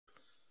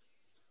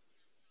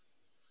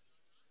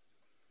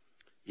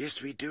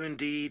Yes, we do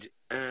indeed,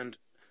 and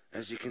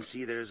as you can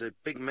see, there is a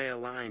big male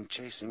lion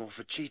chasing off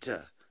a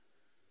cheetah.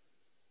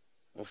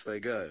 Off they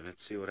go.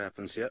 Let's see what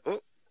happens here.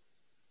 Oh!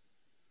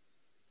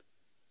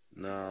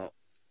 Now,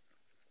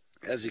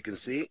 as you can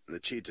see, the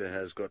cheetah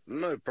has got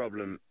no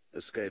problem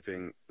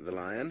escaping the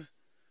lion.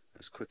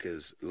 As quick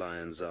as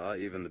lions are,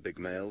 even the big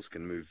males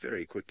can move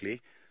very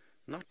quickly.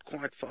 Not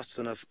quite fast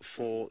enough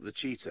for the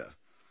cheetah.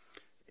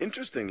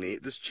 Interestingly,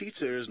 this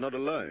cheetah is not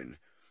alone.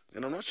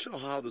 And I'm not sure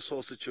how this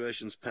whole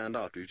situation's panned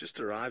out. We've just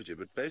arrived here,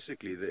 but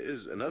basically there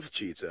is another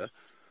cheetah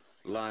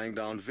lying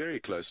down very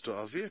close to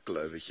our vehicle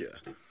over here.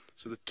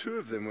 So the two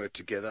of them were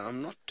together.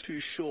 I'm not too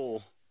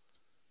sure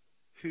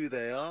who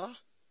they are.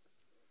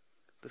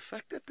 The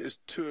fact that there's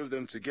two of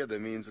them together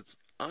means it's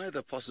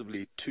either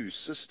possibly two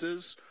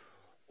sisters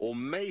or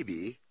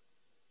maybe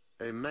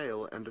a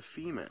male and a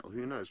female.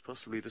 Who knows?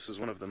 Possibly this is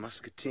one of the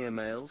musketeer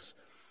males.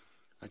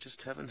 I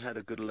just haven't had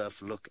a good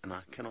enough look, and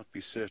I cannot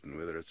be certain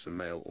whether it's a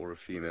male or a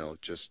female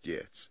just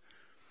yet.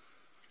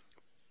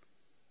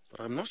 But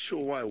I'm not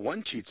sure why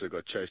one cheetah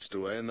got chased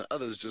away and the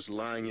other's just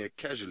lying here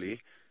casually.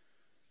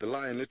 The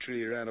lion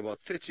literally ran about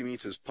 30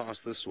 meters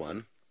past this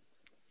one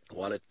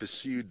while it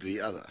pursued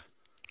the other.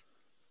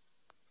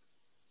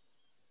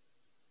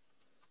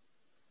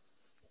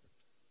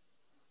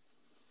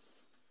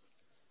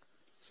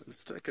 So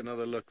let's take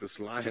another look. This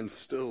lion's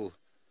still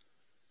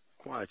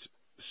quite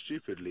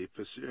stupidly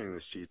pursuing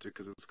this cheetah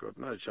because it's got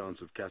no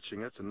chance of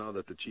catching it, and now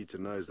that the cheetah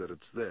knows that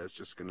it's there, it's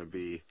just going to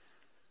be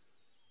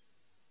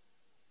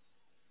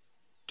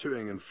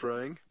toing and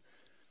froing.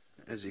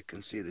 As you can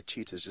see, the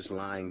cheetah's just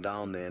lying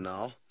down there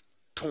now,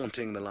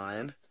 taunting the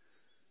lion.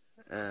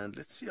 And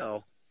let's see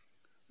how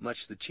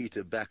much the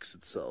cheetah backs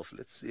itself.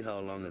 Let's see how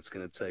long it's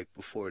going to take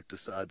before it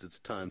decides it's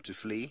time to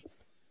flee.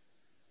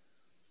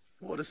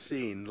 What a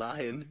scene.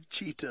 Lion,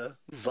 cheetah,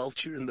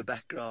 vulture in the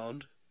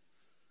background.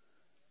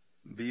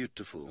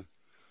 Beautiful.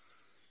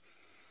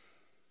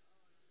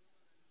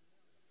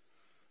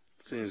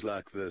 Seems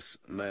like this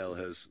male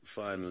has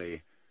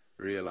finally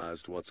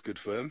realized what's good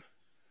for him,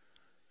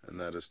 and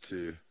that is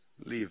to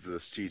leave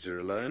this cheetah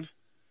alone.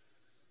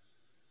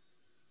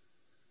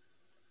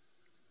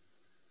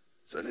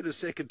 It's only the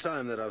second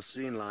time that I've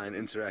seen lion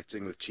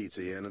interacting with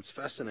cheetah here, and it's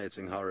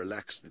fascinating how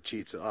relaxed the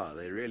cheetah are.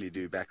 They really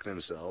do back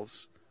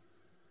themselves.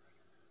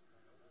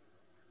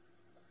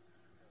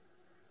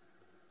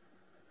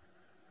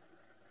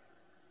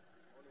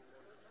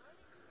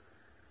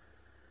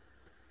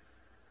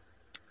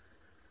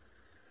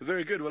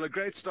 Very good. Well, a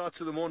great start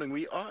to the morning.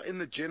 We are in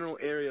the general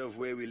area of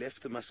where we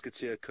left the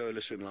Musketeer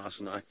Coalition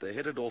last night. They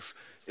headed off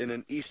in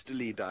an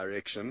easterly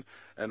direction,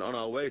 and on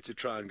our way to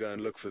try and go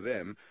and look for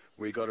them,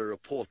 we got a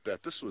report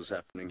that this was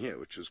happening here,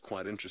 which was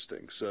quite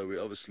interesting. So we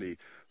obviously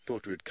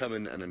thought we'd come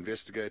in and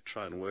investigate,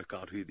 try and work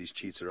out who these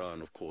cheetah are,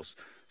 and of course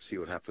see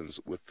what happens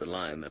with the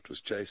lion that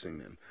was chasing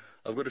them.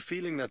 I've got a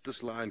feeling that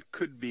this lion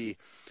could be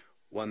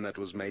one that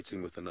was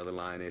mating with another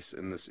lioness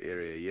in this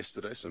area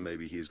yesterday, so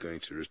maybe he's going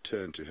to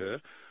return to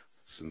her,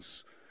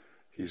 since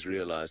he's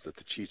realized that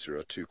the cheetah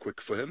are too quick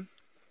for him.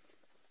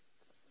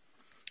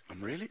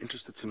 I'm really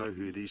interested to know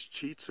who these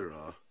cheetah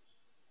are.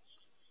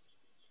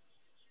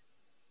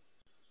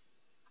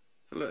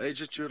 Hello,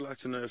 Agent, you would like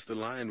to know if the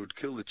lion would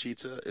kill the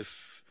cheetah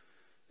if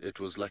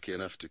it was lucky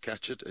enough to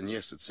catch it, and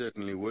yes, it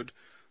certainly would.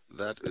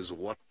 That is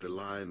what the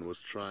lion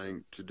was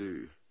trying to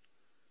do.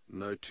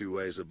 No two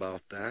ways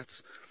about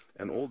that.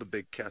 And all the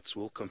big cats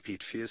will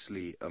compete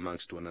fiercely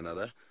amongst one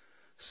another.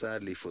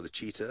 Sadly for the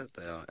cheetah,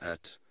 they are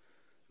at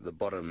the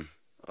bottom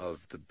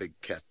of the big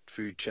cat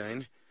food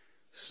chain,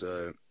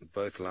 so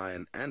both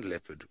lion and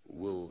leopard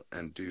will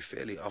and do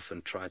fairly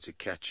often try to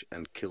catch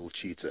and kill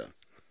cheetah.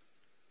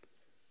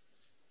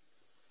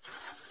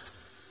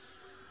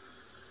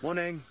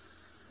 Morning.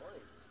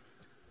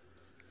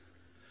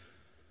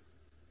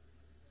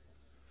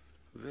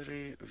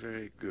 Very,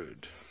 very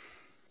good.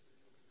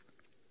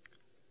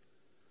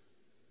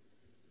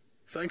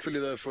 Thankfully,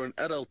 though, for an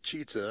adult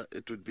cheetah,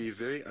 it would be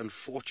very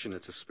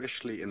unfortunate,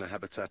 especially in a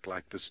habitat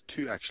like this,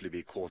 to actually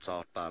be caught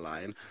out by a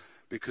lion,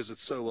 because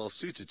it's so well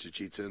suited to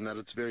cheetah in that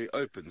it's very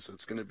open. So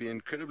it's going to be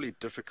incredibly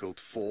difficult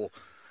for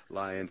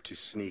lion to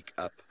sneak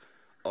up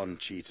on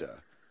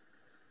cheetah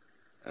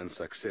and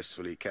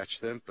successfully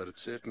catch them, but it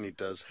certainly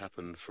does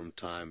happen from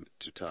time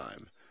to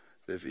time.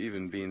 There have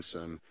even been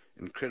some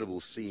incredible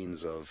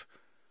scenes of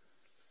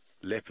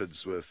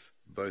leopards with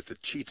both a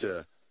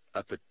cheetah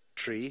up a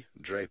tree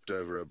draped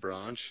over a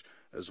branch,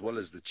 as well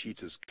as the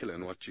cheetah's killer.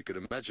 And what you could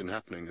imagine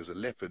happening is a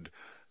leopard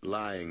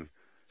lying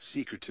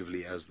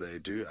secretively, as they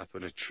do, up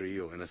in a tree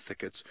or in a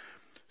thicket,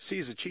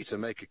 sees a cheetah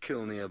make a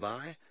kill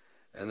nearby,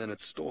 and then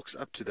it stalks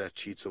up to that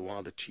cheetah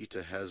while the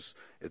cheetah has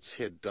its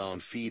head down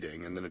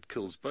feeding, and then it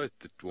kills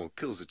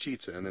kills the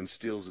cheetah and then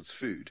steals its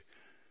food.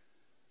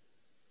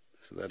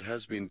 So that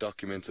has been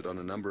documented on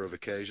a number of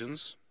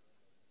occasions.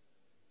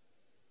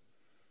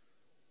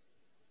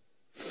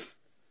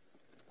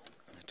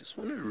 Just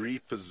want to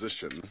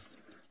reposition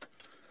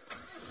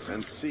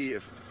and see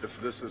if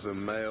this is a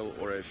male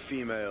or a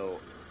female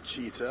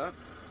cheetah.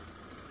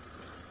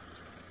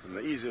 And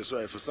the easiest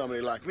way for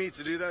somebody like me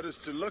to do that is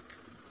to look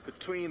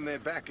between their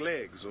back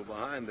legs or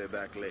behind their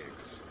back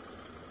legs.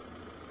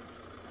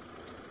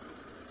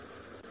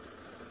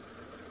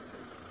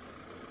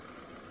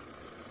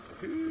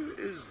 Who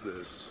is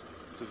this?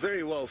 It's a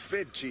very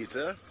well-fed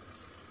cheetah.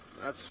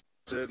 That's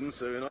certain,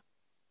 so we're not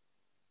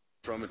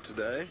from it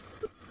today.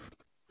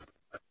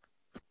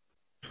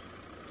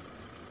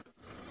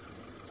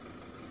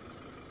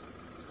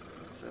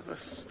 Let's have a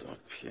stop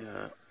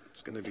here.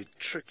 It's going to be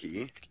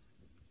tricky.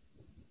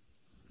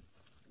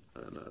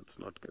 Oh no, it's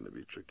not going to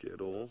be tricky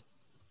at all.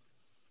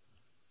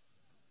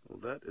 Well,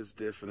 that is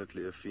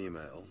definitely a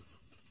female.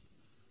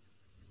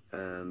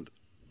 And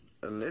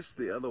unless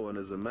the other one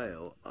is a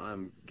male,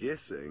 I'm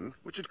guessing,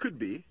 which it could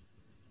be,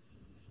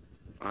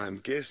 I'm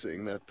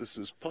guessing that this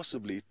is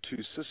possibly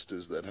two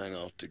sisters that hang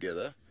out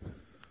together.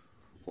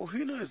 Or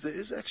who knows, there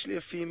is actually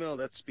a female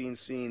that's been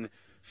seen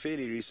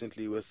fairly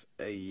recently with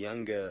a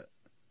younger,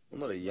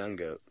 well, not a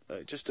younger,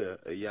 just a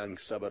young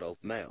sub-adult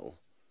male.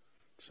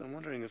 So I'm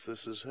wondering if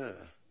this is her.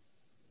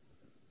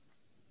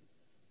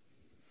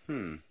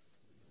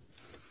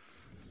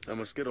 I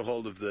must get a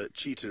hold of the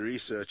cheetah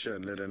researcher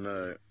and let her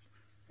know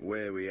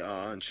where we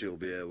are, and she'll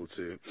be able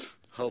to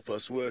help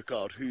us work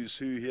out who's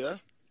who here,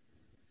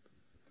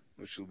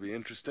 which will be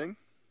interesting.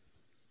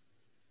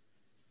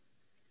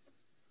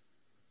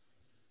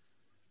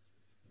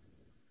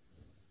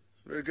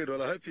 Very good.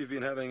 Well, I hope you've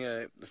been having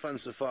a fun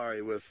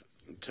safari with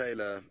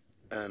Taylor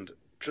and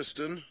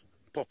Tristan,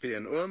 Poppy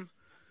and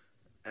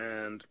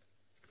and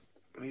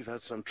we've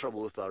had some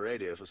trouble with our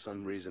radio. For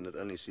some reason it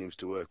only seems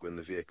to work when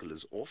the vehicle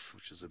is off,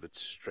 which is a bit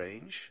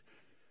strange.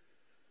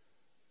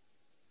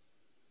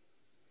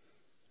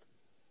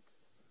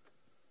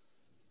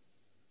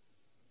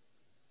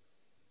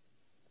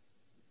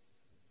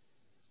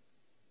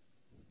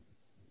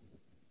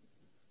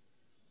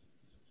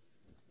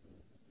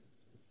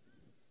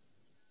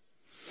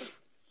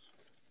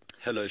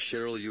 Hello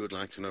Cheryl, you would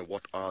like to know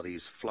what are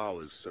these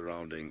flowers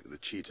surrounding the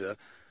cheetah,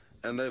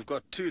 and they've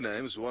got two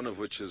names, one of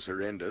which is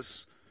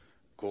horrendous,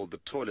 called the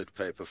toilet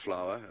paper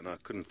flower, and I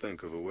couldn't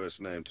think of a worse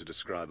name to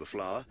describe a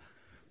flower,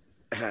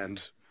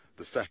 and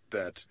the fact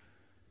that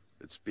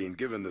it's been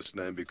given this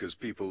name because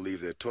people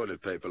leave their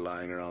toilet paper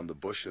lying around the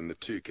bush and the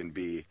two can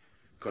be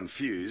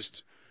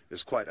confused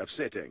is quite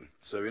upsetting.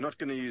 So we're not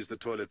going to use the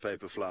toilet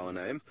paper flower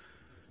name.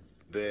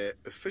 Their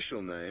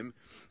official name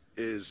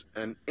is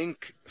an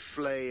ink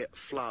flay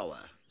flower,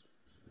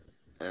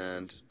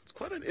 and it's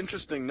quite an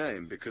interesting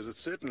name because it's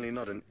certainly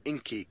not an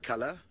inky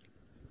color,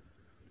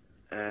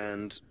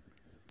 and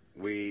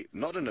we're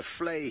not in a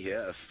flay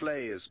here. A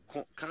flay is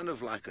kind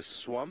of like a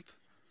swamp,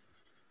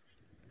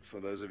 for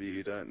those of you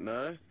who don't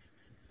know,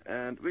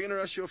 and we're going to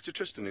rush you off to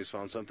Tristan, who's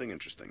found something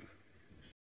interesting.